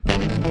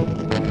He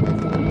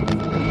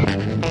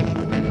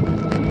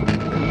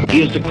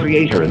is the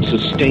creator and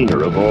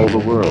sustainer of all the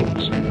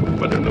worlds,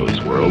 whether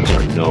those worlds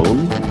are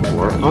known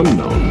or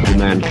unknown to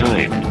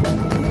mankind.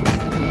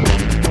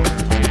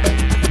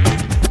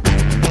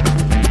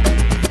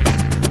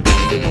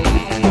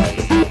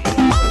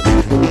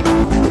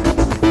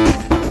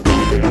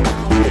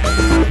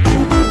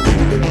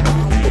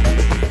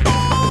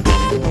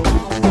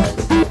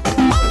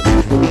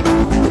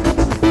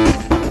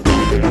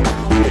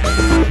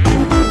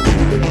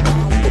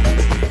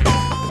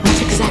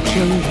 What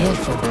exactly are you here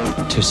for?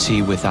 To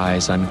see with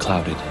eyes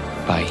unclouded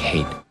by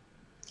hate.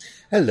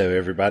 Hello,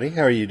 everybody.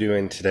 How are you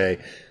doing today?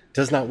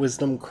 Does not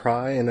wisdom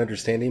cry and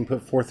understanding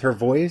put forth her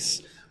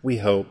voice? We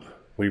hope.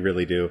 We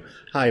really do.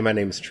 Hi, my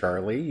name's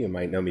Charlie. You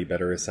might know me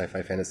better as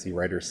sci-fi fantasy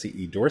writer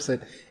C.E.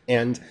 Dorset,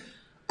 and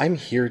I'm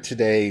here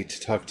today to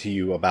talk to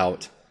you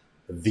about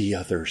the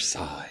other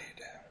side.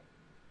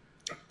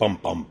 Bum,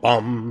 bum,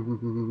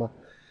 bum.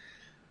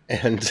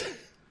 And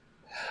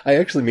I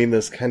actually mean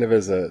this kind of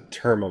as a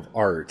term of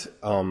art.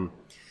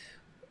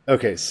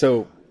 Okay,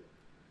 so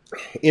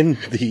in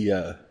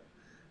the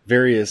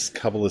various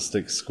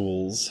Kabbalistic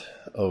schools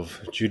of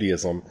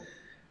Judaism,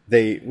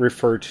 they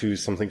refer to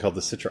something called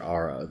the Sitra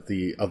Achra,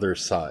 the other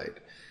side,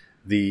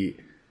 the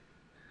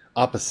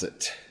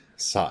opposite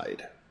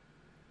side.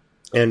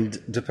 And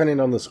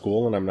depending on the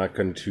school, and I'm not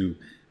going to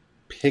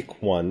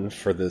pick one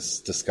for this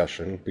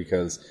discussion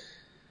because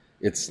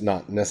it's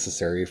not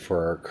necessary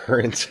for our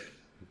current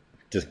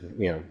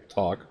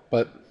talk,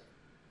 but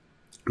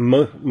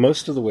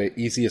most of the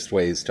easiest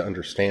ways to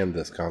understand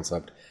this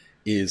concept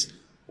is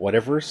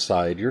whatever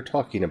side you're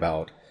talking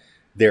about,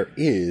 there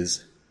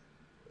is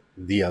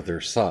the other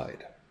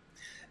side.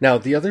 Now,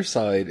 the other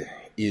side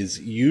is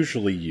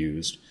usually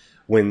used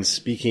when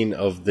speaking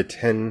of the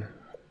 10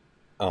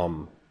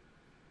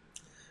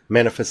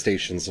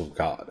 manifestations of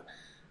God,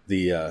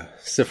 the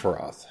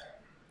Sephiroth,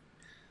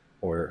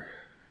 or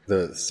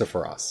the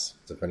Sephiros,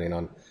 depending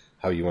on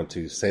how you want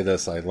to say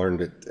this. I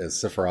learned it as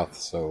Sephiroth,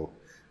 so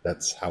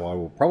that's how I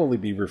will probably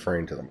be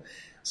referring to them.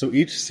 So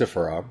each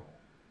Sephirah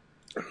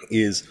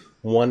is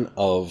one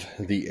of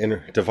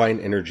the divine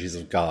energies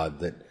of God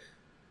that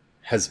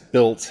has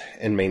built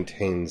and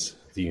maintains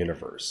the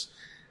universe.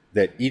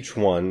 That each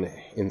one,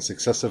 in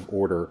successive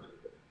order,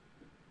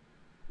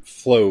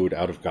 flowed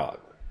out of God.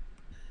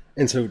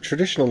 And so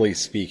traditionally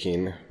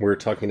speaking, we're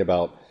talking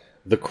about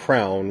the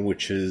crown,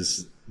 which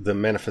is the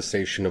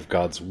manifestation of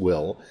God's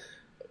will,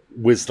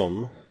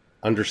 wisdom,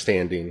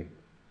 understanding,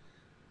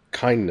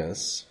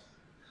 kindness,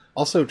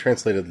 also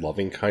translated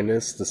loving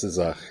kindness. This is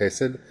a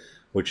chesed,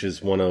 which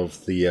is one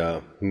of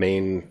the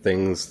main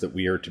things that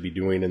we are to be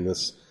doing in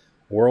this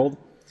world.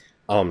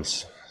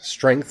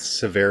 Strength,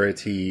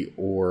 severity,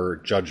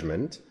 or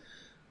judgment.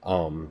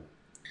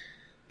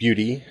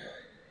 Beauty,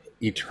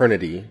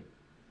 eternity,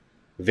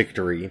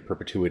 victory,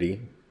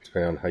 perpetuity,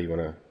 depending on how you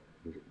want to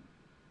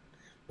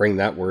bring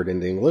that word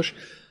into English.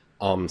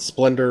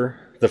 Splendor,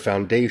 the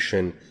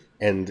foundation,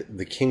 and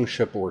the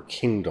kingship or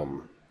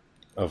kingdom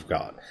of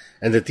God.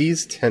 And that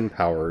these 10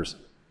 powers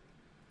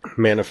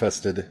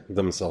manifested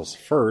themselves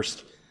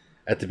first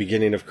at the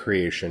beginning of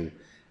creation,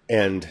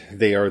 and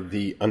they are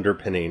the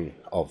underpinning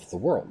of the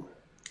world.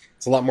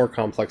 It's a lot more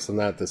complex than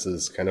that. This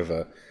is kind of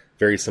a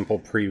very simple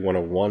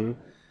pre-101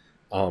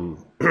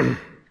 on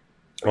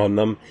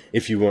them.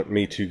 If you want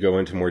me to go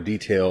into more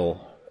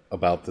detail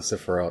about the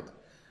Sephiroth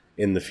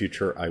in the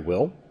future, I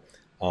will.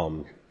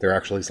 They're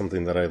actually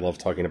something that I love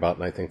talking about,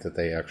 and I think that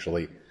they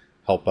actually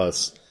help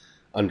us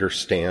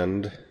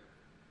understand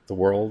the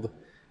world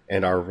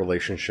and our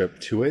relationship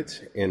to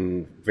it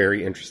in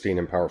very interesting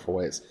and powerful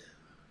ways.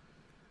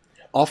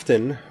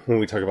 Often, when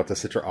we talk about the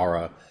Sitra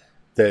Achra,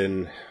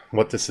 then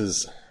what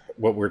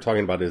we're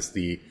talking about is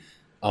the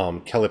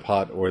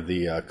Kelipat or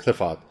the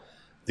Clifot,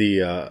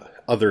 the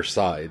other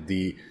side,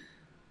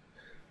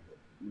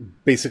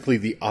 basically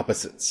the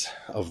opposites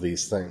of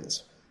these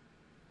things.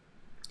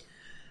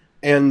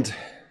 And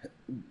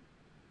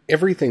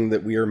everything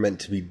that we are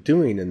meant to be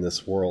doing in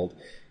this world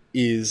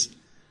is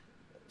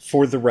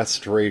for the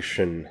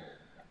restoration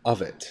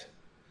of it.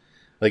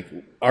 Like,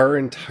 our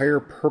entire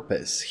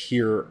purpose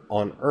here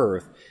on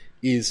Earth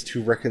is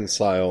to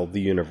reconcile the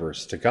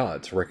universe to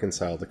God, to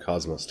reconcile the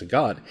cosmos to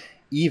God,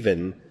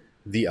 even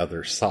the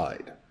other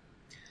side.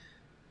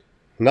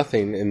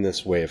 Nothing in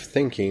this way of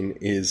thinking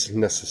is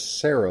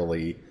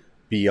necessarily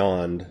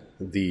beyond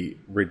the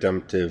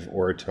redemptive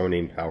or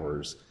atoning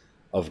powers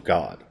of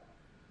God.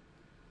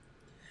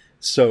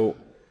 So,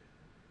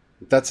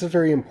 that's a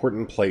very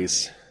important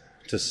place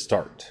to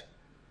start.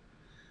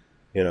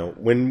 You know,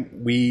 when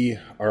we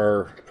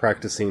are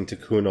practicing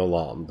Tikkun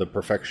Olam, the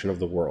perfection of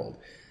the world,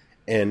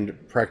 and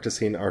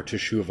practicing our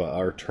Teshuvah,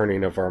 our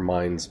turning of our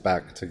minds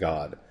back to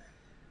God,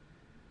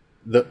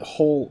 the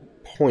whole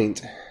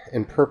point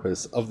and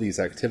purpose of these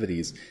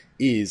activities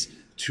is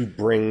to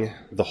bring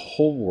the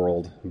whole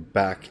world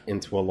back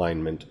into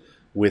alignment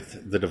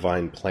with the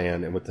divine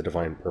plan and with the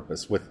divine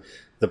purpose, with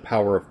the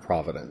power of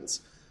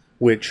providence,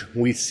 which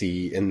we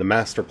see in the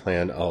master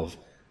plan of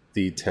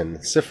the 10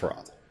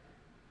 Sephiroth.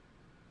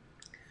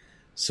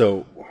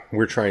 So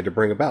we're trying to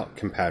bring about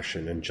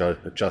compassion and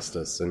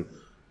justice and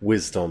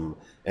wisdom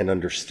and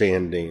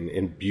understanding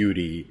and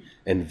beauty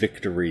and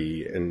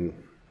victory and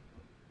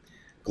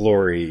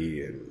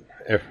glory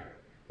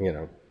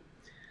and,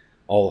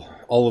 all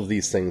of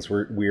these things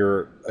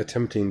we're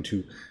attempting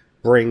to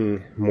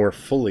bring more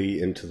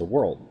fully into the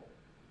world.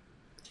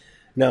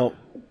 Now,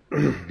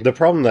 the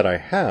problem that I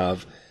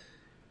have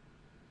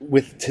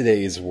with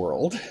today's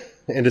world,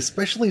 and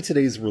especially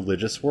today's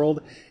religious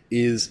world,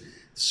 is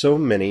so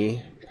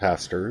many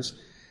pastors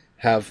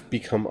have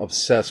become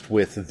obsessed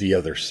with the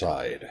other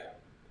side.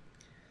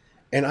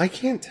 And I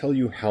can't tell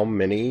you how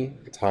many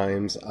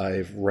times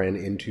I've ran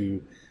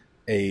into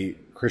a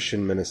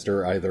Christian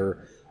minister,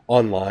 either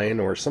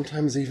online or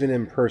sometimes even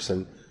in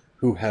person,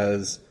 who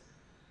has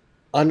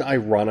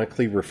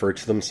unironically referred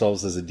to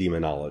themselves as a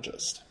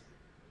demonologist.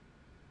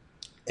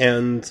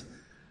 And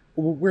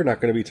we're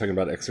not going to be talking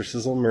about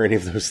exorcism or any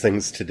of those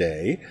things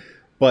today,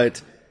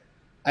 but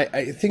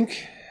I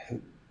think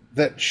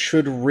that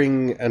should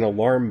ring an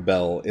alarm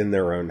bell in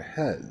their own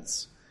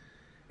heads.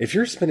 If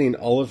you're spending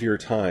all of your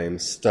time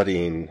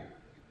studying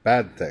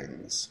bad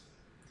things,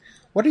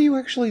 what are you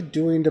actually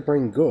doing to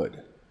bring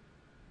good?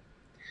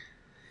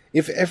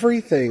 If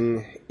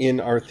everything in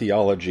our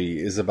theology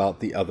is about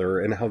the other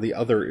and how the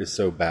other is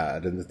so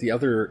bad and that the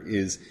other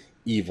is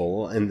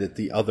evil and that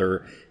the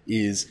other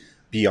is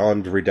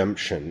beyond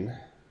redemption,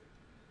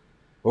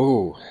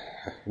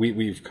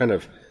 we've kind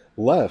of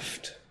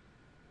left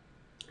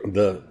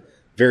the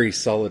very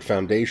solid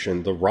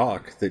foundation, the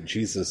rock that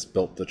Jesus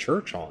built the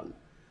church on.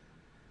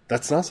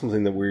 That's not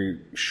something that we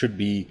should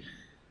be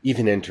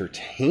even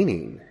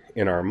entertaining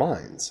in our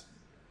minds.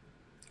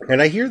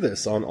 And I hear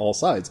this on all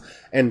sides.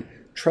 And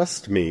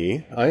trust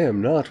me, I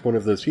am not one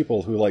of those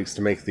people who likes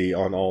to make the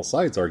on all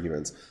sides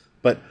arguments.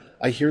 But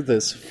I hear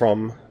this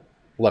from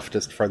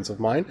leftist friends of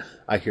mine.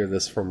 I hear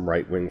this from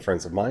right-wing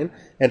friends of mine.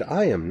 And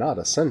I am not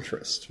a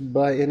centrist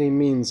by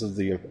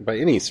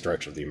any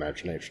stretch of the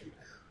imagination.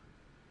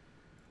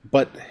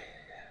 But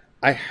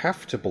I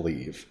have to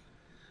believe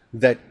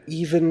that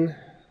even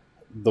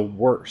the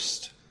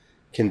worst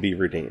can be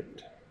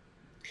redeemed.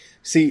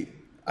 See,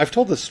 I've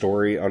told this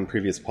story on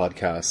previous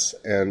podcasts,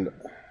 and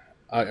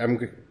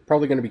I'm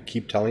probably going to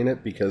keep telling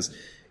it because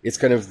it's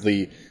kind of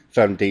the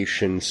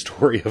foundation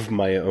story of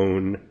my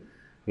own,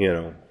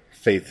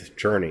 faith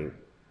journey.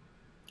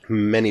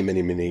 Many,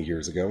 many, many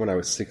years ago, when I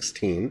was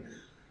 16,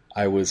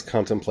 I was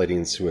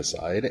contemplating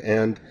suicide,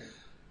 and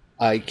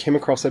I came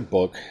across a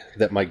book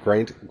that my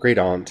great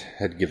aunt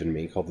had given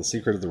me called The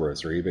Secret of the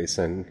Rosary by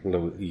Saint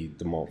Louis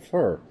de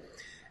Montfort.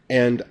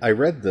 And I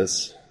read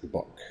this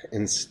book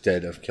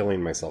instead of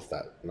killing myself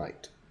that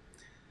night.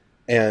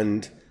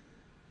 And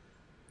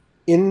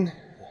in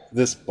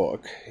this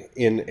book,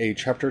 in a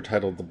chapter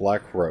titled The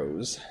Black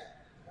Rose,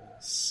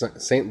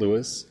 St.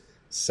 Louis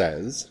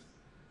says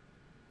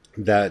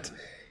that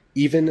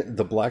even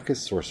the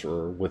blackest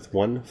sorcerer with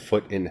 1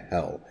 foot in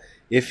hell,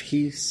 if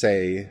he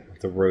say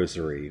the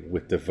rosary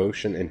with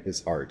devotion in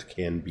his heart,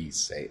 can be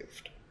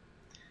saved.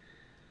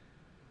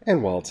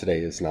 And while today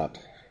is not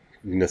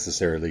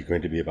necessarily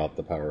going to be about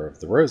the power of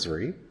the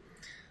rosary,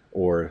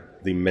 or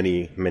the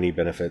many, many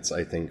benefits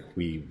I think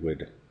we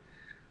would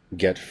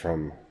get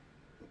from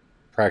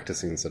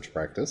practicing such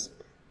practice,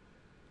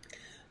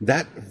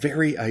 that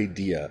very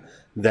idea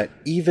that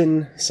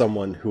even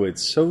someone who had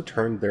so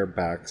turned their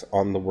backs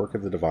on the work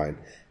of the divine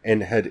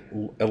and had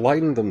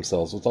aligned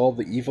themselves with all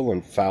the evil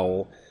and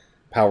foul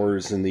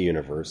powers in the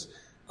universe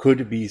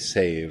could be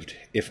saved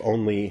if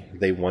only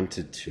they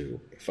wanted to,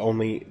 if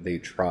only they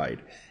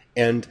tried.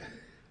 And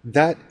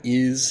that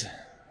is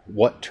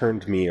what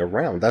turned me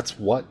around. That's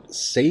what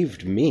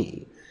saved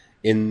me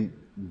in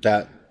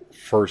that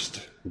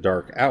first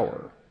dark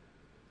hour.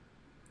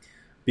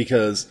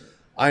 Because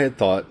I had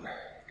thought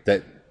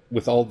that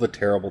with all the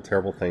terrible,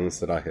 terrible things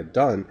that I had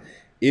done,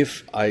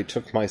 if I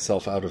took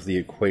myself out of the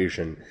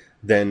equation,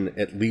 then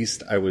at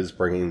least I was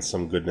bringing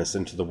some goodness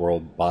into the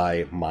world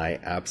by my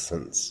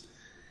absence.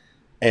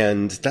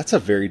 And that's a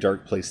very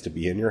dark place to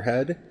be in your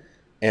head.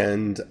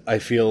 And I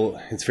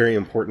feel it's very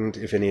important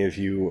if any of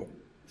you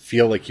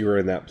feel like you are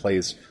in that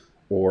place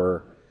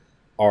or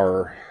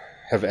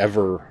have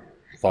ever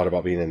thought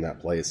about being in that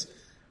place.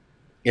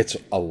 It's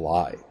a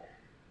lie.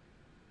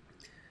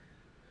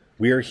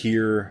 We are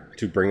here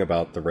to bring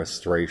about the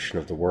restoration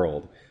of the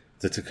world,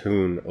 the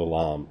Tikkun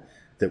Olam,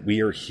 that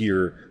we are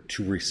here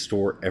to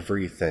restore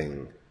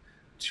everything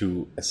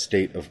to a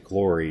state of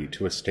glory,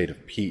 to a state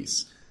of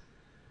peace.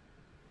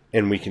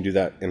 And we can do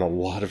that in a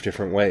lot of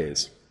different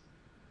ways.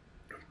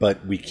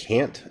 But we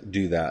can't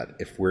do that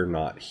if we're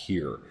not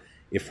here,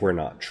 if we're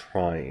not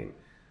trying.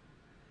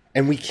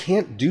 And we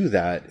can't do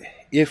that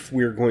if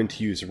we're going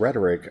to use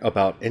rhetoric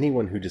about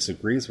anyone who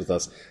disagrees with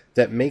us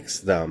that makes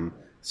them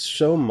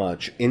so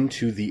much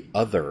into the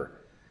other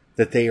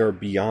that they are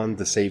beyond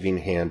the saving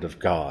hand of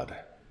God.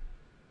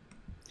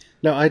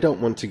 Now, I don't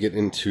want to get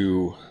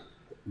into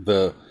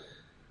the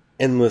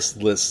endless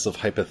lists of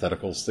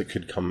hypotheticals that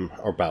could come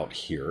about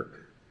here,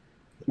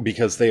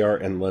 because they are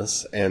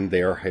endless and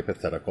they are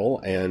hypothetical,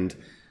 and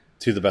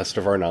to the best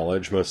of our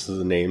knowledge, most of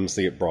the names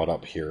that get brought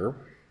up here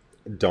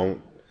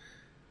don't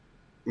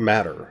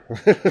matter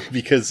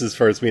because as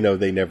far as we know,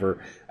 they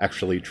never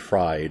actually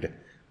tried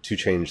to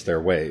change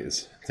their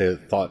ways. The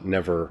thought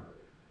never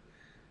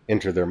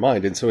entered their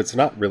mind, and so it's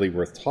not really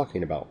worth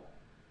talking about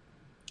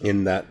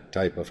in that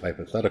type of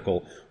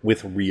hypothetical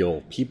with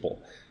real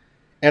people.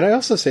 And I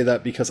also say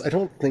that because I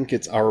don't think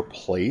it's our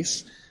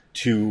place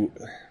to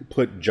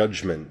put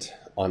judgment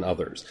on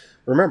others.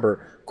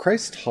 Remember,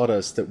 Christ taught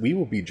us that we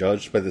will be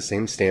judged by the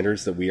same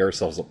standards that we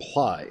ourselves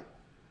apply.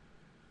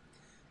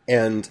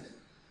 And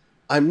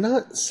I'm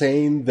not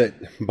saying that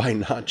by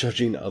not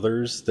judging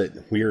others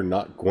that we are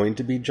not going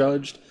to be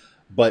judged,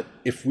 but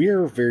if we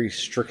are very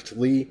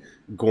strictly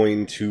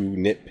going to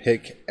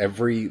nitpick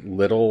every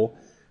little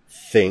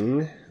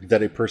thing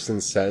that a person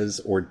says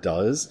or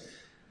does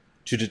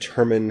to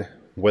determine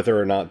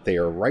whether or not they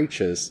are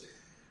righteous,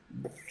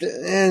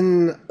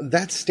 then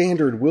that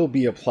standard will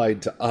be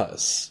applied to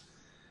us,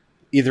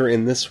 either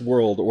in this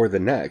world or the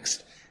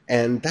next,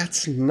 and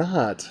that's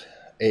not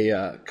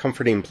a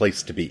comforting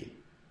place to be.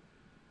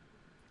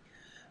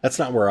 That's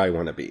not where I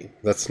want to be.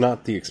 That's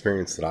not the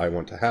experience that I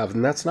want to have,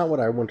 and that's not what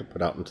I want to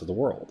put out into the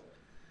world.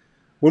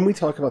 When we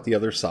talk about the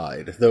other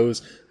side,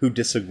 those who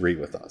disagree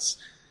with us,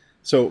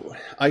 so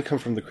I come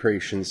from the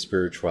creation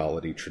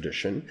spirituality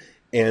tradition,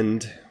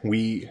 and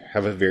we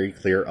have a very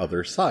clear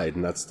other side,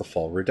 and that's the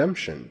fall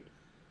redemption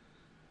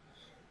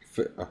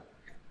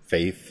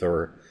faith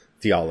or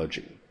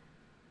theology.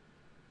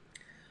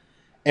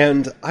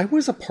 And I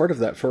was a part of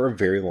that for a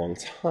very long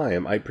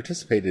time. I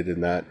participated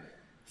in that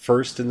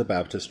first in the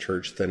Baptist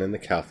Church, then in the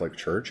Catholic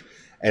Church,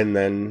 and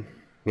then,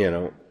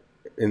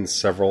 in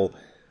several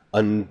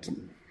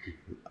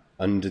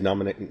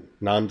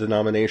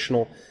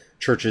non-denominational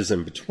churches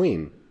in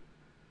between.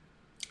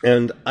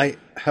 And I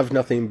have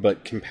nothing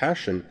but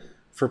compassion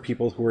for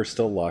people who are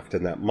still locked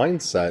in that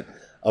mindset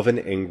of an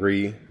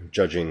angry,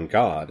 judging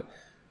God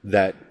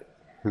that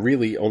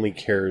really only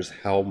cares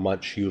how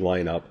much you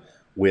line up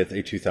with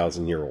a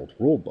 2,000-year-old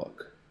rule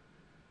book.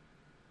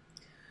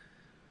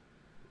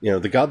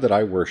 The God that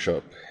I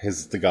worship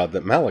is the God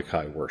that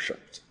Malachi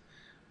worshipped.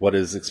 What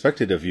is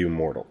expected of you,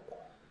 mortal?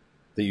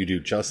 That you do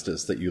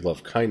justice, that you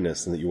love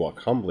kindness, and that you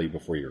walk humbly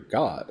before your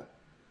God.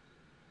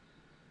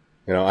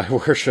 I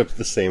worship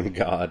the same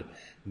God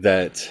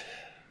that,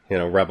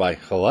 Rabbi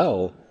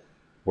Hillel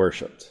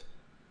worshipped.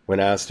 When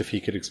asked if he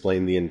could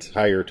explain the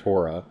entire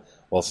Torah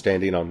while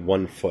standing on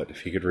one foot,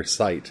 if he could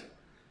recite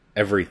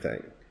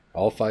everything,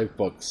 all 5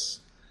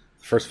 books,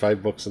 the first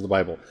 5 books of the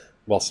Bible,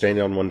 while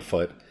standing on one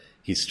foot,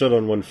 he stood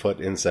on one foot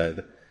and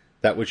said,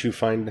 "That which you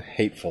find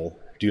hateful,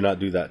 do not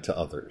do that to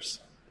others.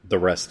 The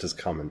rest is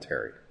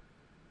commentary.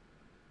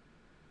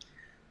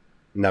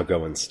 Now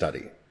go and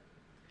study."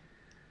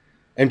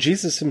 And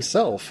Jesus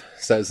himself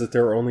says that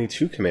there are only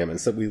 2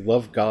 commandments, that we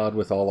love God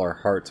with all our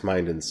heart,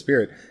 mind, and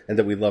spirit, and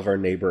that we love our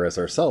neighbor as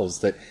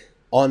ourselves, that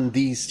on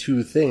these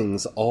 2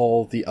 things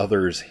all the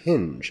others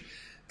hinge.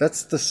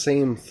 That's the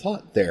same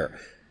thought there.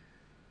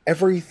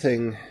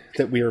 Everything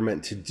that we are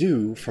meant to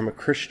do from a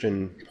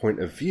Christian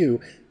point of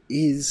view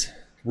is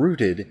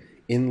rooted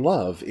in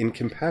love, in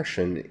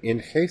compassion,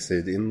 in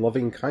chesed, in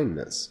loving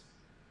kindness.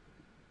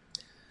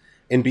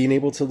 In being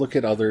able to look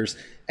at others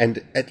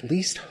and at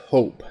least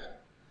hope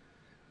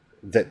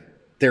that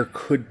there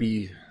could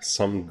be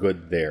some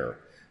good there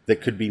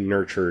that could be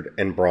nurtured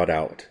and brought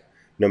out,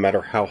 no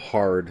matter how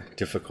hard,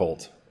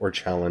 difficult, or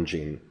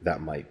challenging that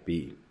might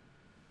be.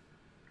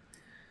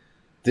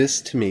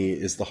 This, to me,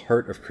 is the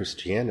heart of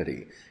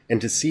Christianity, and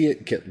to see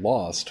it get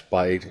lost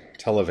by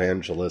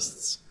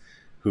televangelists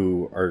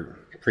who are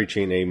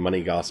preaching a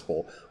money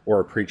gospel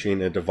or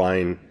preaching a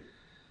divine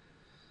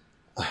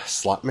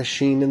slot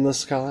machine in the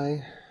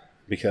sky,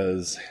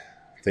 because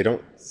they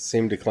don't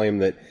seem to claim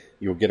that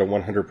you'll get a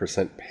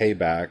 100%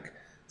 payback,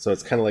 so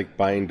it's kind of like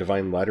buying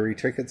divine lottery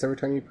tickets every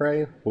time you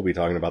pray. We'll be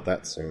talking about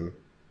that soon.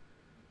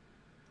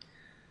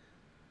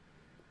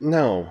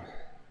 No.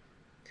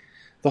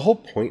 The whole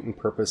point and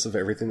purpose of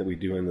everything that we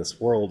do in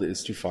this world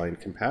is to find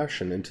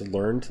compassion and to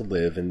learn to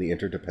live in the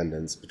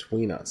interdependence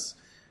between us,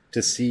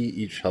 to see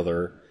each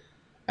other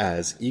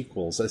as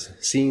equals, as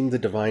seeing the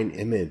divine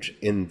image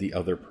in the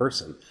other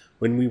person.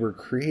 When we were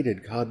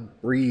created,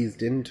 God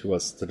breathed into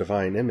us the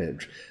divine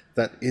image.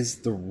 That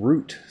is the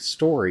root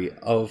story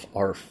of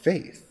our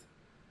faith.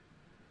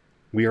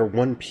 We are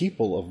one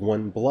people of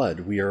one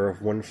blood. We are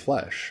of one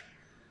flesh.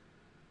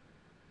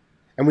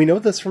 And we know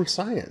this from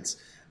science.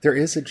 There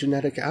is a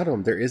genetic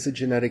Adam. There is a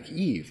genetic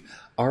Eve.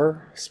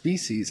 Our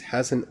species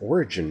has an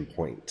origin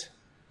point.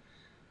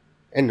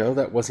 And no,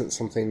 that wasn't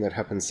something that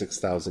happened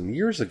 6,000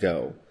 years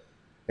ago.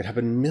 It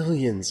happened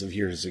millions of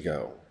years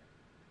ago.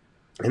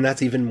 And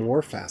that's even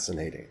more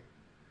fascinating.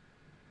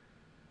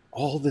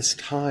 All this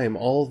time,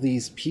 all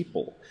these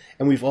people,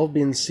 and we've all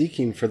been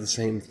seeking for the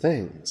same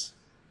things.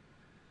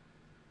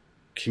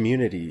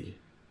 Community,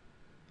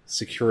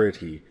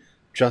 security,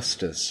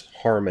 justice,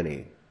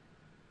 harmony.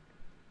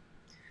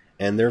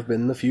 And there have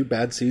been the few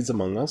bad seeds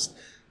among us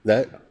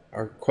that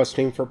are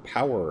questioning for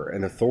power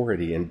and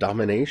authority and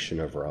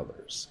domination over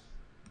others.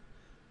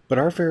 But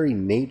our very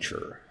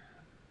nature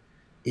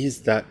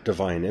is that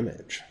divine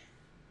image.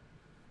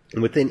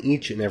 And within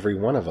each and every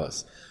one of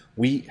us,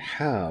 we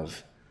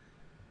have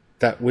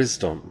that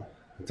wisdom,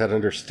 that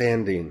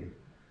understanding,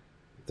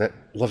 that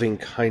loving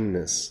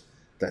kindness,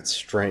 that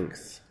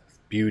strength,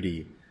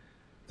 beauty,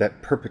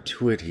 that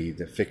perpetuity,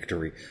 the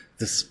victory,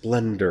 the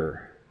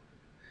splendor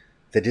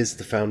that is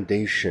the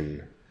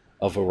foundation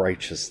of a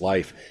righteous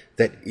life,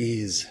 that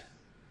is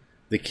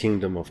the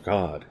kingdom of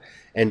God.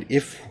 And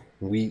if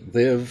we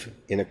live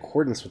in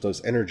accordance with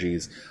those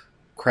energies,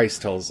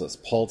 Christ tells us,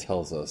 Paul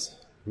tells us,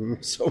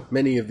 so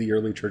many of the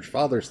early church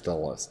fathers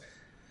tell us,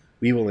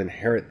 we will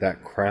inherit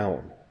that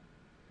crown.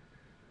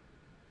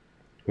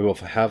 We will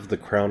have the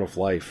crown of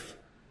life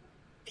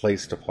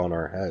placed upon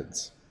our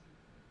heads.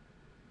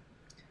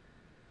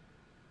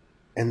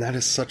 And that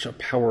is such a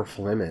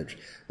powerful image.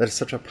 That is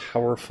such a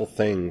powerful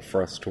thing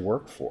for us to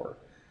work for.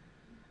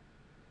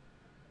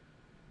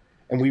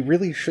 And we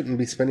really shouldn't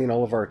be spending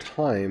all of our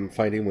time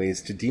finding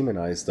ways to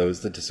demonize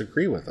those that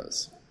disagree with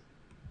us.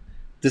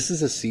 This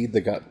is a seed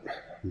that got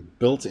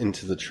built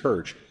into the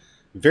church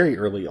very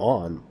early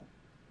on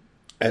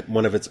at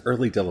one of its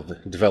early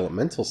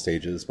developmental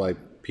stages by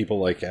people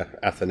like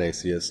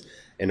Athanasius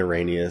and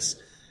Irenaeus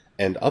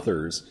and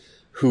others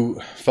who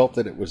felt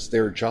that it was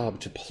their job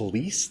to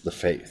police the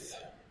faith.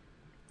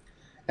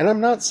 And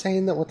I'm not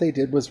saying that what they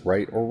did was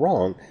right or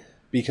wrong,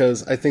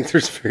 because I think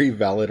there's very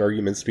valid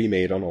arguments to be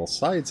made on all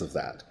sides of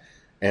that.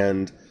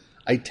 And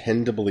I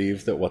tend to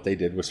believe that what they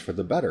did was for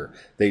the better.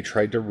 They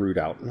tried to root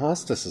out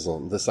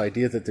Gnosticism, this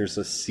idea that there's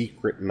a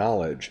secret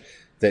knowledge,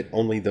 that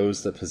only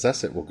those that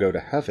possess it will go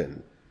to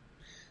heaven.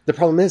 The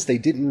problem is they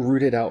didn't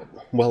root it out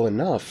well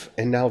enough,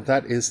 and now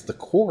that is the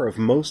core of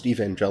most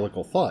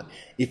evangelical thought.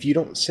 If you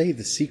don't say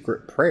the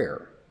secret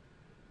prayer.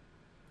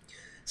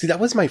 See, that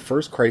was my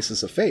first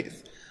crisis of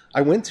faith.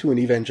 I went to an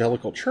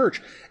evangelical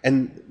church,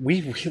 and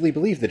we really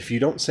believe that if you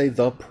don't say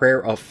the prayer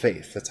of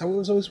faith, that's how it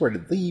was always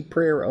worded, the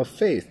prayer of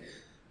faith,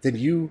 then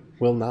you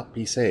will not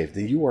be saved,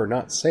 then you are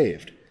not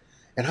saved.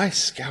 And I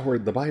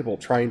scoured the Bible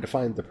trying to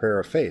find the prayer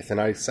of faith, and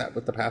I sat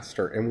with the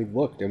pastor, and we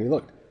looked, and we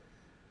looked.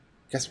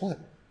 Guess what?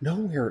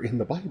 Nowhere in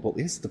the Bible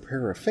is the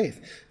prayer of faith.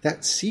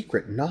 That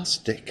secret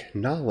Gnostic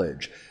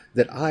knowledge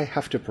that I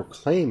have to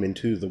proclaim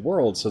into the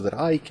world so that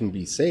I can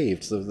be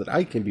saved, so that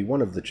I can be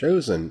one of the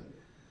chosen,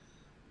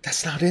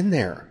 that's not in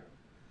there.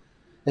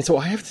 And so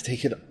I have to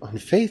take it on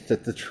faith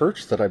that the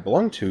church that I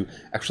belong to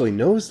actually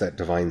knows that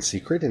divine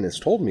secret and has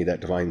told me that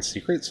divine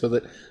secret so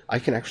that I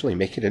can actually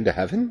make it into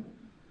heaven?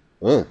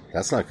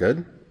 That's not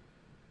good.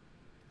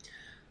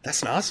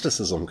 That's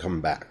Gnosticism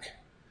come back.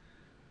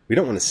 We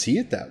don't want to see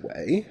it that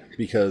way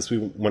because we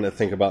want to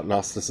think about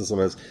Gnosticism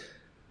as,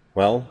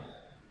 well,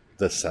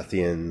 the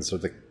Sethians or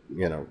the,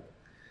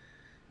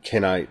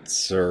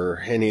 Kenites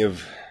or any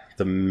of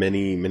the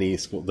many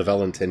schools, the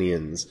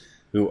Valentinians,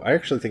 who I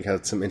actually think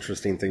had some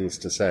interesting things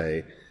to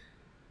say,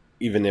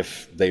 even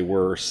if they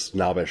were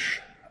snobbish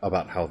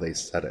about how they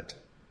said it.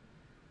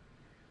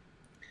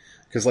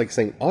 Because like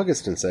St.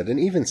 Augustine said, and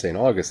even St.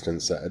 Augustine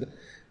said,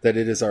 that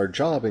it is our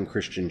job in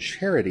Christian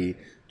charity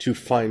to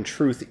find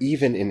truth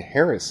even in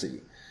heresy,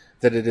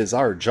 that it is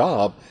our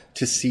job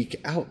to seek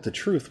out the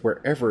truth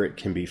wherever it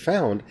can be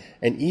found,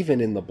 and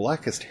even in the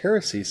blackest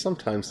heresy,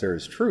 sometimes there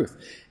is truth.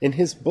 In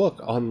his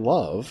book on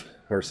love,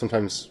 or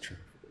sometimes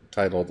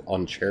titled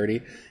On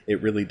Charity,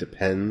 it really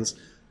depends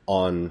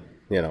on,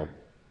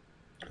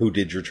 who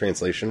did your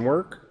translation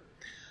work.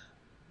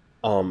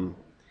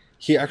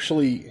 He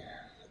actually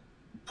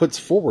puts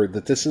forward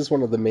that this is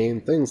one of the main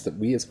things that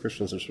we as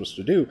Christians are supposed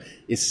to do,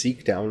 is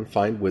seek down,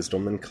 find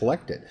wisdom, and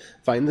collect it.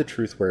 Find the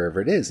truth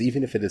wherever it is,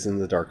 even if it is in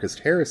the darkest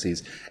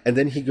heresies. And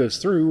then he goes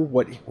through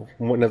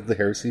one of the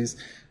heresies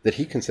that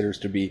he considers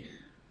to be,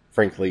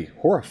 frankly,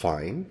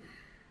 horrifying,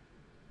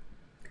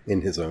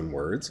 in his own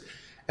words,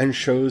 and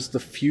shows the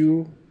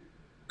few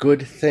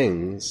good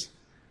things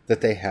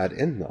that they had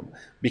in them.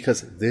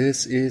 Because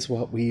this is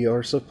what we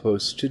are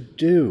supposed to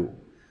do.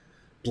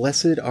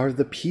 Blessed are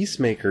the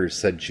peacemakers,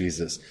 said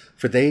Jesus,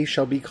 for they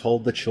shall be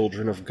called the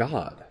children of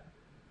God.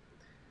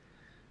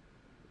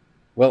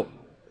 Well,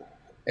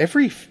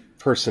 every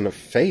person of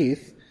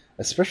faith,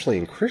 especially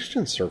in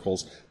Christian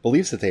circles,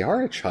 believes that they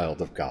are a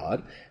child of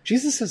God.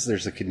 Jesus says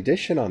there's a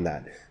condition on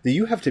that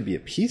you have to be a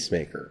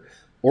peacemaker.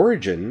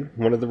 Origen,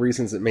 one of the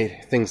reasons that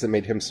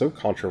made him so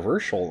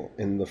controversial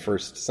in the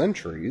first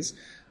centuries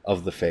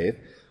of the faith,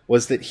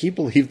 was that he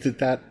believed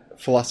that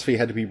philosophy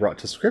had to be brought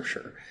to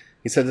Scripture.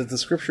 He said that the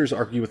Scriptures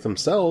argue with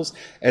themselves,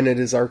 and it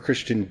is our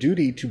Christian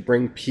duty to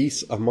bring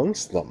peace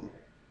amongst them,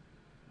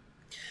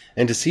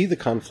 and to see the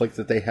conflict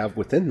that they have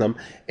within them,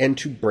 and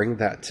to bring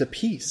that to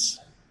peace.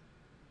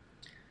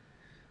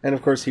 And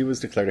of course, he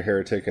was declared a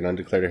heretic, and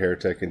undeclared a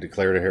heretic, and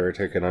declared a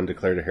heretic, and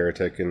undeclared a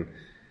heretic, and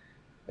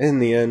in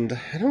the end,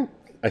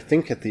 I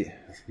think at the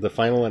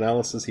final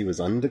analysis he was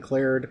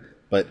undeclared,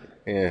 but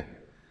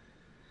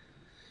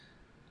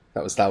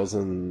that was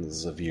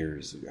thousands of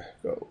years ago.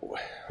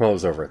 Well, it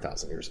was over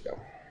 1,000 years ago.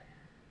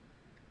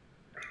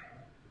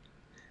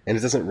 And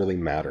it doesn't really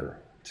matter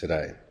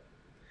today.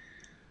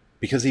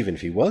 Because even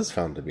if he was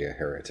found to be a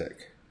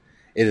heretic,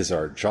 it is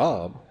our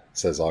job,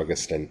 says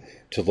Augustine,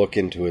 to look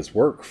into his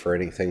work for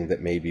anything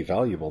that may be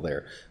valuable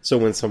there. So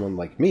when someone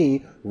like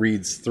me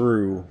reads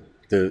through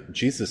the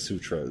Jesus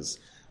Sutras,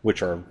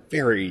 which are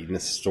very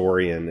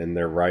Nestorian in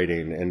their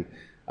writing, and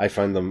I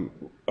find them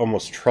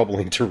almost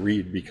troubling to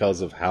read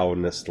because of how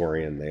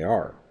Nestorian they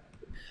are.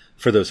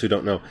 For those who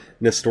don't know,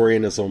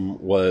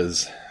 Nestorianism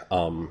was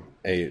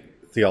a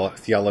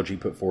theology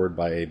put forward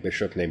by a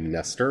bishop named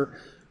Nestor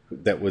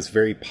that was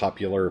very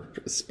popular,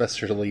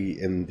 especially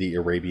in the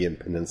Arabian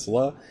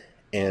Peninsula,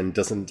 and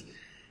doesn't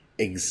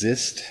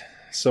exist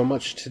so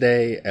much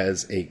today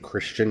as a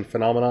Christian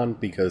phenomenon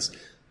because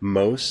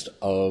most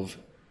of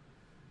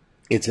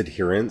its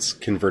adherents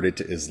converted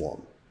to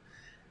Islam.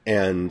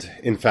 And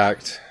in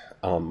fact,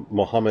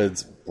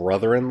 Muhammad's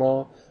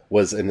brother-in-law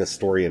was a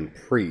Nestorian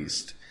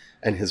priest,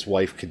 and his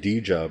wife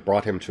Khadijah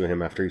brought him to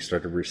him after he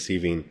started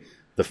receiving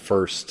the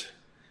first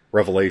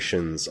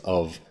revelations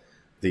of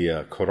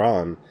the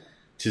Quran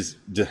to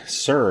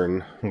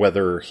discern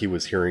whether he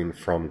was hearing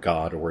from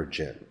God or a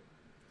jinn.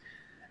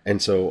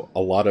 And so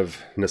a lot of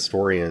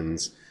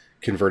Nestorians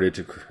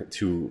converted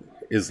to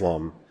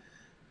Islam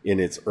in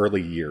its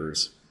early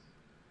years,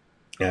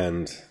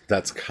 and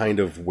that's kind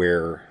of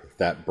where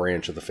that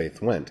branch of the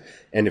faith went.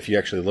 And if you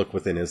actually look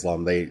within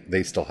Islam,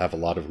 they still have a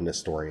lot of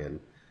Nestorian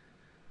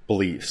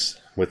beliefs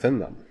within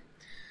them.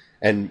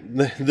 And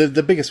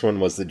the biggest one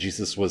was that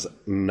Jesus was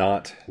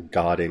not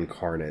God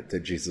incarnate,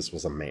 that Jesus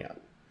was a man.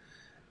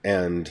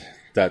 And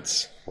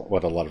that's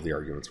what a lot of the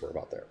arguments were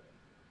about there.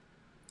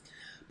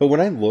 But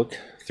when I look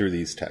through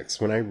these texts,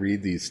 when I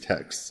read these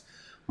texts,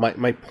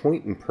 my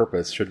point and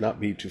purpose should not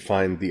be to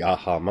find the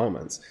aha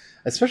moments,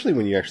 especially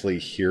when you actually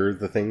hear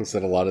the things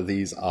that a lot of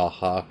these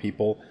aha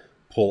people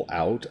pull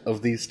out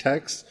of these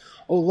texts.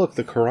 Oh, look,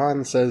 the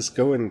Quran says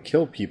go and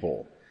kill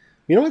people.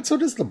 You know what? So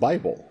does the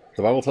Bible.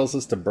 The Bible tells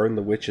us to burn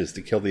the witches,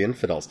 to kill the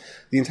infidels.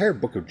 The entire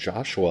book of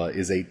Joshua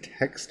is a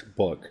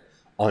textbook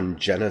on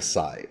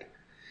genocide,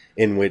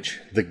 in which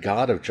the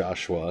God of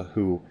Joshua,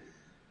 who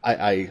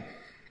I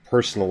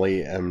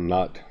personally am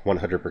not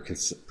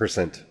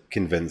 100%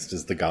 convinced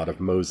is the God of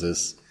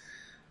Moses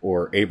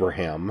or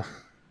Abraham,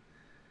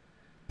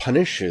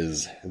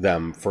 punishes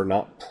them for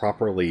not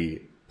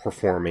properly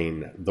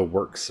performing the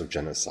works of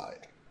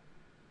genocide.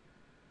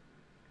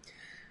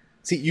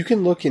 See, you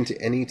can look into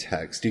any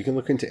text, you can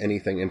look into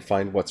anything and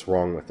find what's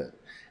wrong with it.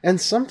 And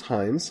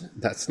sometimes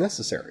that's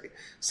necessary.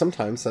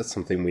 Sometimes that's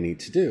something we need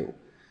to do.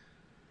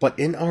 But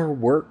in our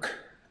work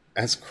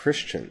as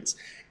Christians,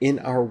 in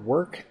our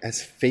work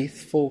as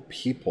faithful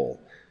people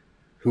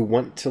who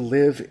want to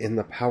live in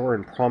the power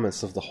and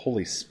promise of the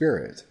Holy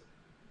Spirit,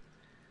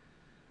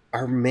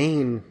 our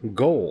main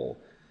goal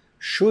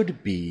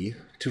should be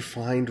to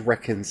find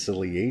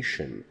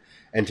reconciliation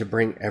and to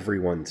bring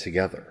everyone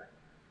together.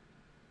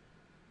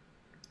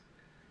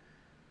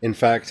 In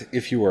fact,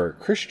 if you are a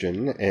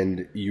Christian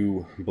and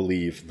you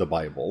believe the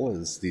Bible,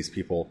 as these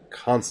people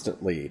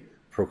constantly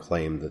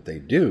proclaim that they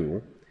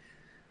do,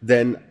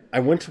 then I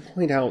want to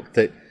point out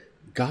that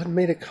God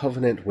made a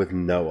covenant with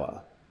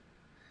Noah.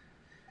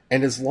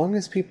 And as long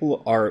as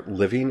people are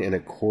living in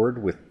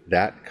accord with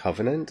that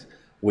covenant,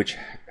 which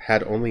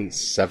had only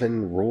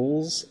 7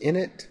 rules in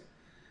it,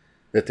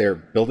 that they're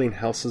building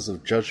houses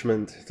of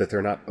judgment, that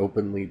they're not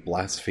openly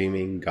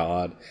blaspheming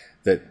God,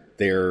 that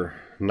they're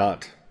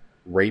not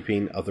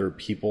raping other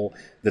people,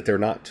 that they're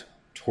not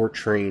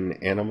torturing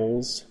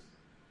animals,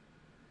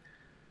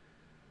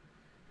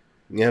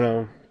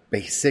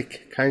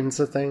 basic kinds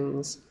of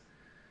things,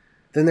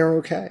 then they're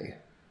okay.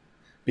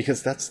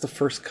 Because that's the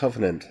first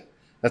covenant.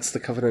 That's the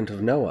covenant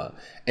of Noah.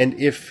 And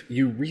if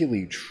you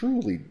really,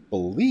 truly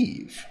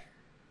believe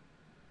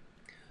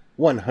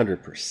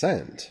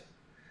 100%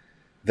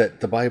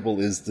 that the Bible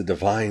is the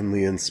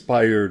divinely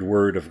inspired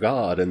word of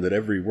God and that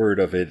every word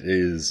of it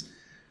is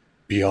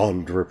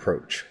beyond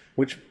reproach,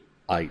 which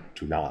I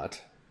do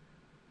not,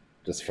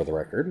 just for the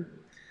record,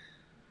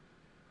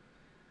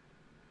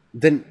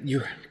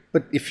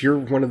 but if you're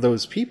one of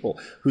those people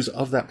who's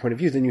of that point of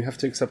view, then you have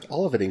to accept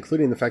all of it,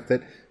 including the fact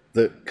that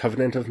the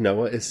covenant of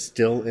Noah is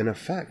still in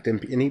effect,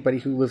 and anybody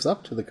who lives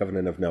up to the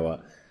covenant of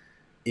Noah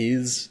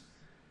is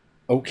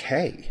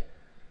okay,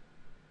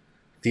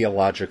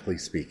 theologically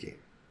speaking.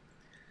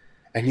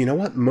 And you know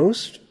what?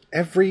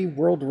 Every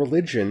world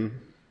religion,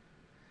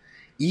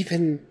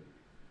 even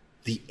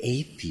the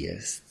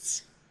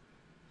atheists,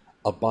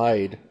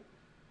 abide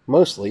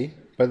mostly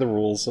by the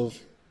rules of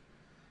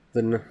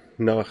the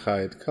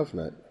Noahide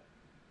covenant.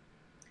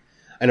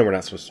 I know we're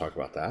not supposed to talk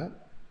about that,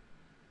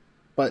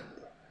 but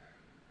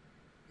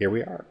here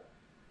we are.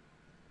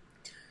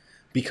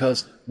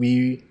 Because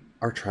we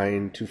are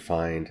trying to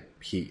find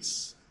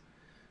peace.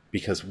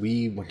 Because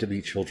we want to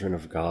be children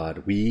of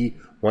God. We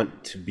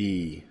want to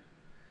be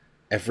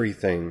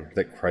everything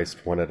that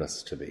Christ wanted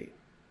us to be.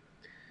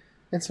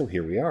 And so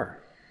here we are.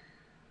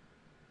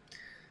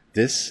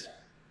 This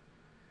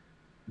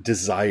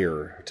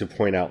desire to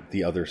point out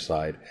the other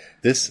side,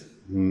 this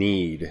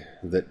need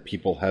that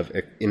people have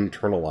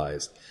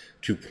internalized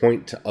to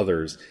point to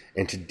others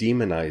and to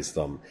demonize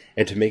them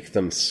and to make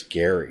them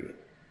scary.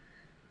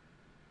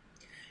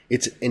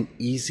 It's an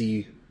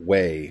easy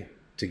way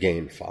to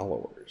gain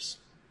followers.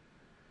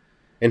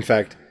 In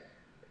fact,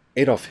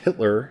 Adolf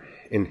Hitler,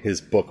 in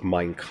his book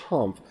Mein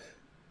Kampf,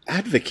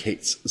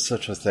 advocates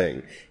such a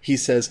thing. He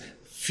says,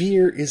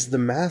 fear is the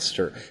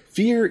master.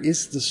 Fear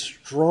is the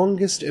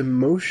strongest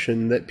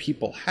emotion that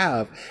people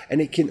have, and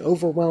it can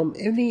overwhelm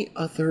any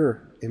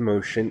other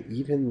emotion,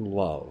 even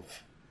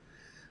love.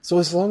 So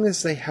as long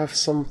as they have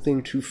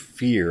something to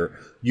fear,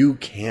 you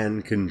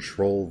can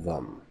control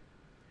them.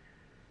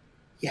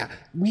 Yeah,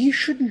 we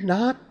should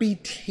not be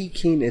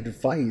taking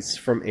advice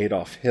from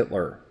Adolf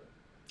Hitler.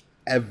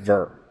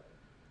 Ever.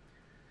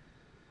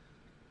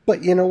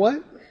 But you know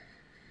what?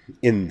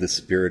 In the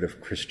spirit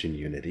of Christian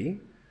unity,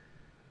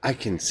 I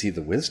can see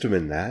the wisdom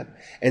in that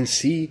and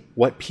see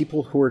what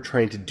people who are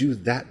trying to do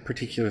that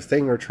particular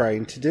thing are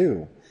trying to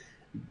do.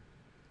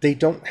 They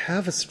don't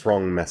have a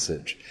strong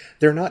message.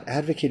 They're not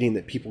advocating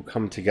that people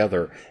come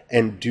together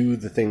and do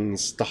the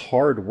things, the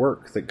hard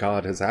work that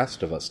God has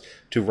asked of us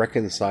to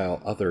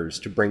reconcile others,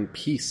 to bring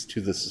peace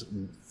to this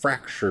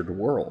fractured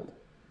world.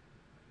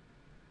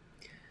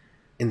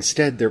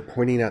 Instead, they're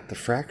pointing at the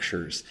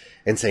fractures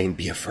and saying,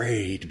 be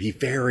afraid, be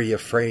very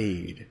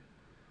afraid.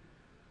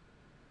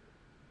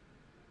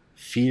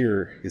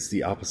 Fear is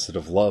the opposite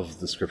of love,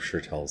 the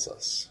scripture tells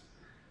us.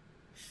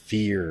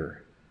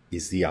 Fear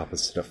is the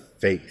opposite of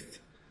faith,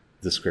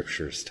 the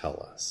scriptures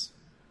tell us.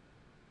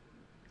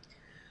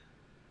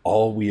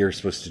 All we are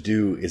supposed to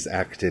do is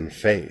act in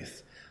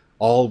faith.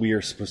 All we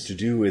are supposed to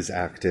do is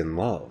act in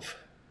love.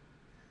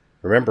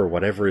 Remember,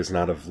 whatever is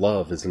not of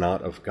love is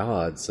not of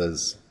God,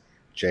 says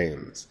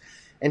James.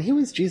 And he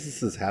was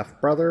Jesus'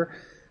 half-brother,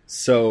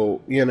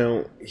 so,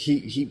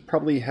 he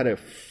probably had a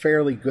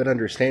fairly good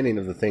understanding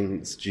of the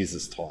things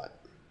Jesus taught.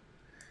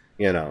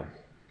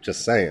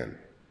 Just saying.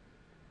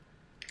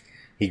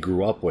 He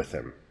grew up with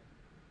him.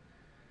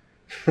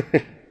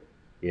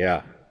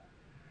 Yeah.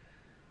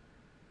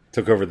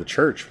 Took over the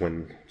church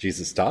when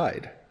Jesus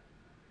died.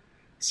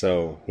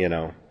 So,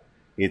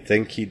 you'd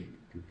think he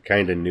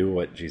kind of knew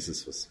what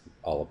Jesus was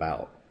all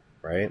about,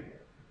 right?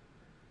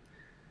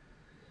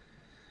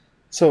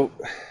 So,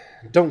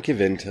 don't give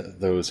in to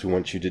those who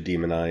want you to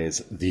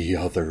demonize the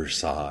other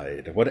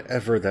side,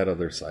 whatever that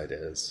other side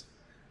is.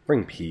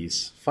 Bring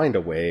peace. Find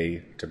a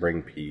way to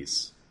bring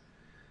peace.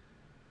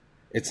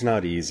 It's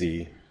not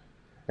easy,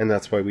 and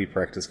that's why we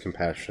practice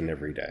compassion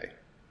every day.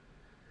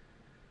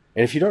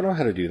 And if you don't know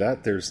how to do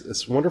that, there's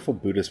this wonderful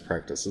Buddhist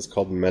practice. It's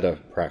called metta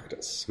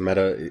practice.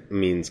 Metta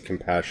means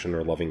compassion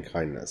or loving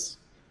kindness.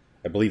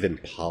 I believe in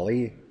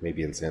Pali,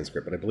 maybe in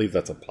Sanskrit, but I believe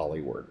that's a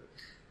Pali word.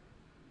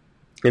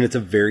 And it's a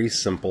very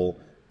simple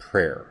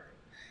prayer.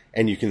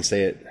 And you can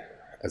say it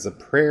as a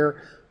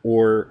prayer,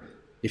 or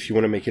if you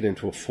want to make it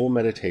into a full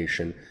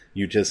meditation,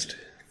 you just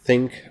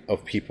think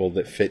of people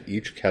that fit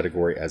each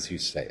category as you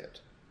say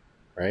it.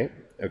 Right?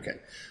 Okay.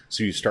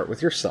 So you start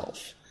with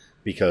yourself,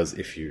 because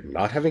if you're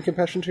not having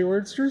compassion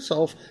towards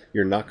yourself,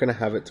 you're not going to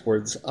have it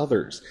towards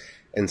others.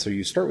 And so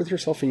you start with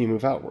yourself and you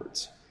move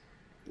outwards.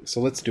 So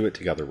let's do it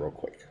together real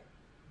quick.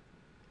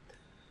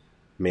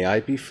 May I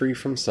be free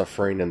from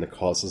suffering and the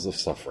causes of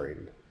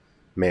suffering.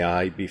 May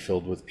I be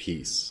filled with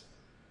peace.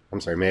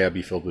 May I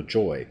be filled with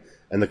joy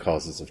and the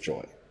causes of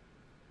joy.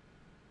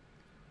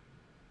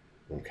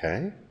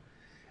 Okay?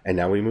 And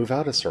now we move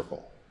out a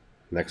circle.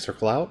 Next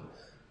circle out.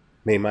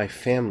 May my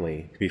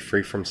family be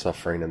free from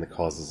suffering and the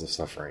causes of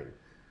suffering.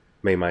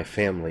 May my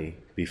family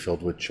be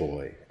filled with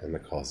joy and the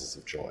causes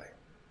of joy.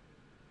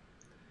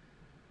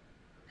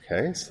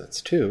 Okay, so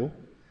that's 2.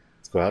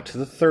 Let's go out to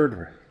the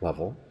 3rd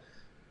level.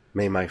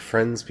 May my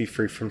friends be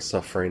free from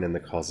suffering and the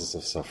causes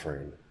of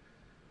suffering.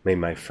 May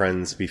my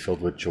friends be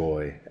filled with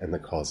joy and the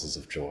causes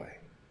of joy.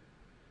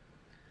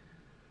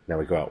 Now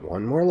we go out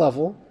one more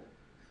level.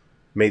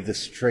 May the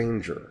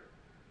stranger,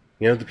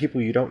 the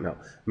people you don't know,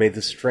 may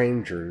the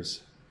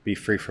strangers be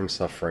free from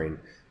suffering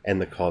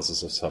and the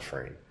causes of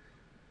suffering.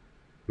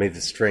 May the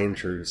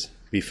strangers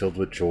be filled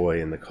with joy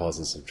and the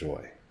causes of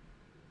joy.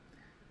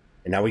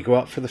 And now we go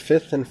out for the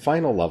 5th and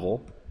final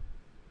level.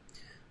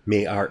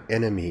 May our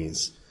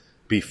enemies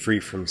be free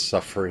from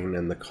suffering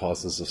and the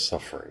causes of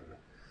suffering.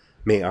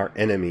 May our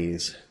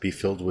enemies be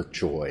filled with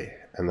joy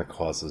and the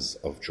causes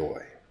of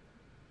joy.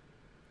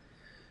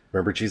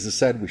 Remember, Jesus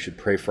said we should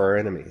pray for our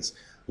enemies.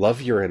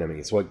 Love your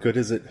enemies. What good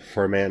is it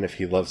for a man if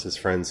he loves his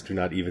friends? Do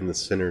not even the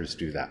sinners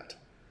do that.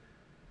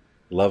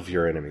 Love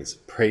your enemies.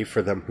 Pray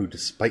for them who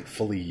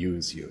despitefully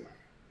use you.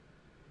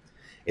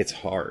 It's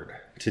hard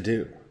to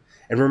do.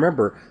 And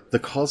remember, the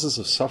causes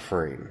of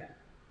suffering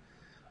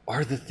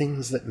are the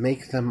things that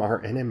make them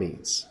our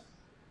enemies.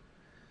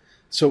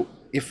 So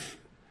if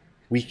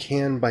we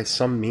can, by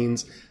some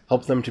means,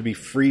 help them to be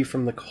free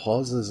from the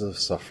causes of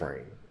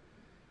suffering.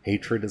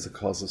 Hatred is a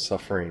cause of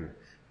suffering.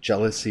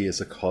 Jealousy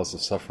is a cause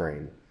of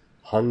suffering.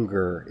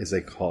 Hunger is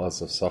a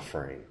cause of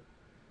suffering.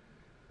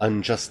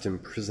 Unjust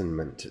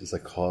imprisonment is a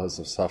cause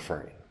of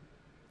suffering.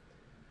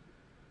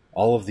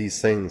 All of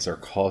these things are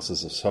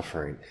causes of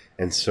suffering,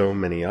 and so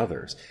many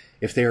others.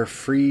 if they are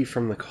free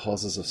from the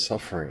causes of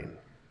suffering,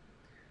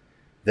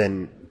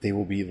 then they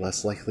will be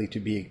less likely to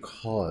be a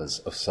cause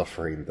of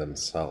suffering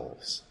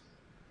themselves.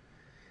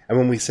 And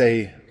when we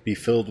say be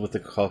filled with the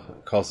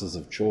causes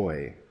of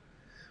joy,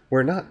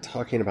 we're not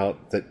talking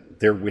about that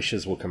their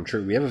wishes will come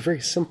true. We have a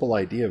very simple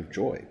idea of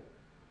joy.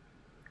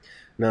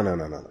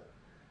 No.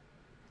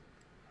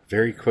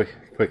 Very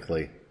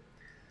quickly,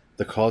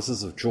 the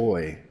causes of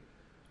joy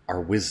are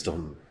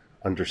wisdom,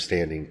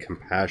 understanding,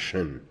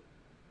 compassion.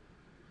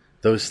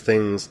 Those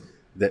things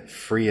that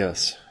free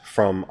us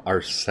from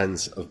our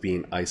sense of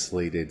being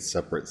isolated,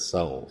 separate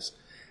selves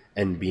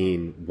and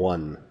being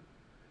one,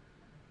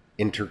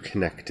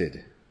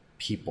 interconnected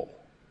people.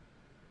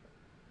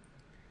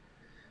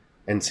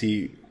 And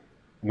see,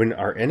 when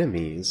our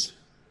enemies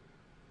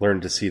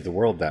learn to see the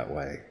world that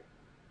way,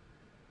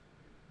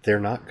 they're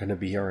not going to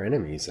be our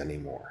enemies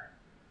anymore.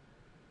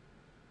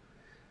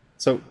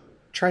 So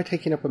try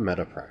taking up a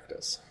meta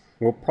practice.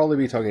 We'll probably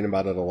be talking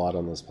about it a lot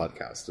on this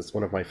podcast. It's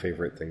one of my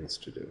favorite things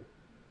to do.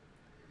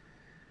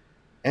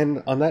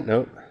 And on that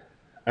note,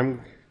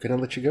 I'm going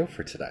to let you go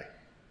for today.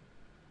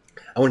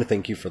 I want to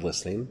thank you for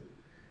listening.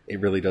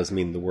 It really does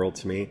mean the world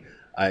to me.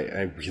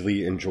 I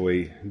really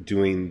enjoy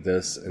doing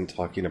this and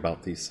talking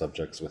about these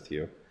subjects with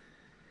you.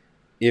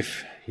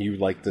 If you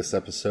like this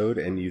episode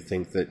and you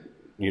think that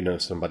you know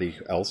somebody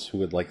else who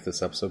would like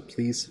this episode,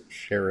 please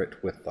share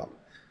it with them.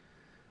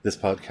 This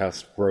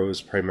podcast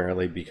grows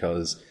primarily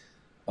because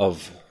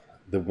of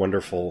the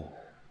wonderful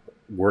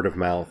word of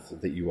mouth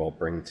that you all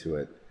bring to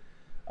it.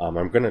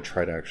 I'm going to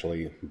try to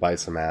actually buy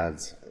some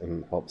ads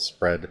and help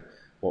spread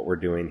what we're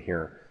doing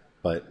here,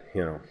 but,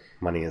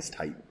 money is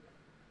tight.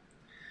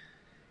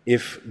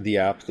 If the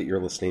app that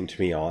you're listening to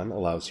me on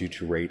allows you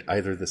to rate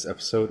either this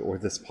episode or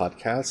this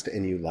podcast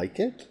and you like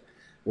it,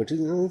 which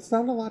is it's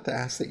not a lot to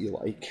ask that you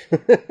like,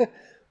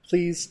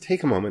 please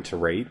take a moment to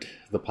rate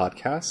the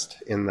podcast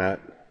in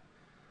that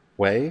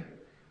way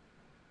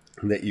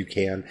that you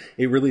can.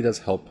 It really does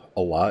help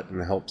a lot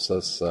and helps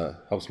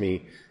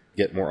me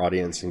get more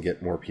audience and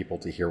get more people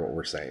to hear what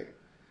we're saying.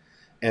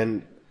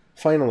 And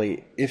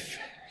finally, if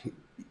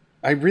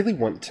I really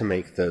want to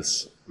make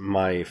this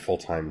my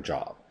full-time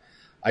job,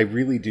 I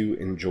really do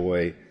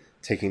enjoy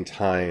taking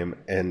time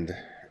and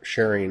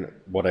sharing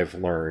what I've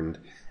learned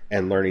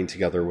and learning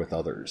together with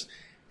others.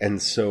 And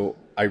so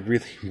I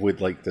really would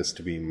like this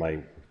to be my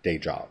day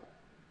job.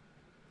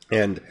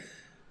 And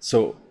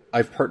so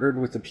I've partnered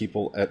with the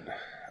people at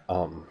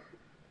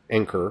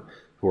Anchor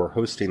who are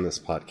hosting this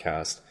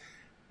podcast,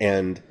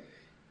 and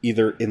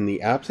either in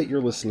the app that you're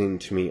listening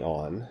to me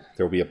on,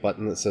 there will be a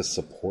button that says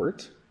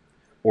support,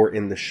 or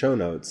in the show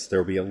notes, there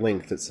will be a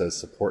link that says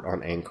support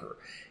on Anchor.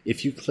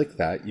 If you click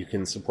that, you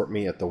can support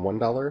me at the $1,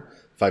 $5,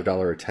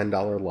 or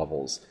 $10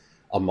 levels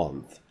a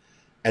month.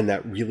 And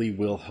that really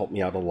will help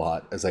me out a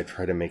lot as I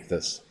try to make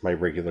this my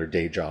regular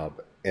day job.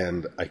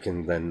 And I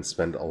can then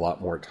spend a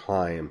lot more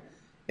time,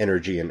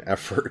 energy, and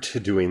effort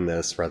doing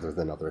this rather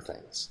than other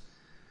things.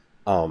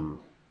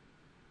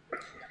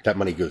 That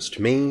money goes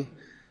to me.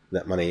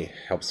 That money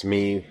helps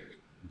me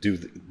do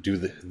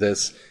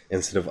this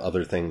instead of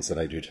other things that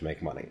I do to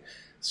make money.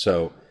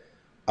 So,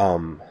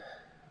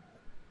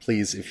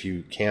 please, if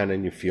you can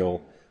and you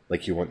feel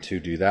like you want to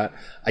do that.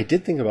 I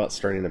did think about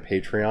starting a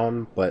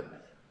Patreon, but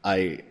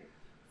I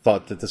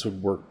thought that this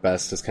would work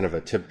best as kind of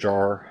a tip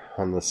jar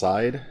on the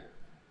side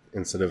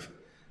instead of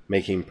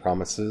making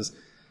promises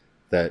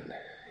that,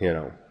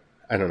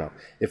 I don't know.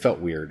 It felt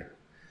weird.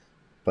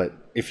 But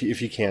if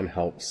you can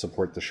help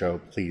support the show,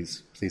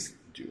 please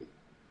do.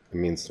 It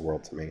means the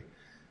world to me.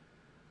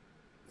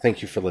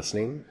 Thank you for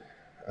listening.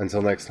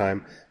 Until next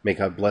time, may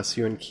God bless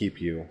you and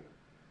keep you,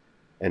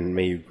 and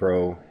may you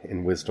grow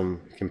in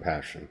wisdom,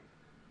 compassion.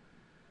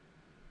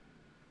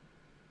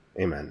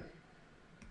 Amen.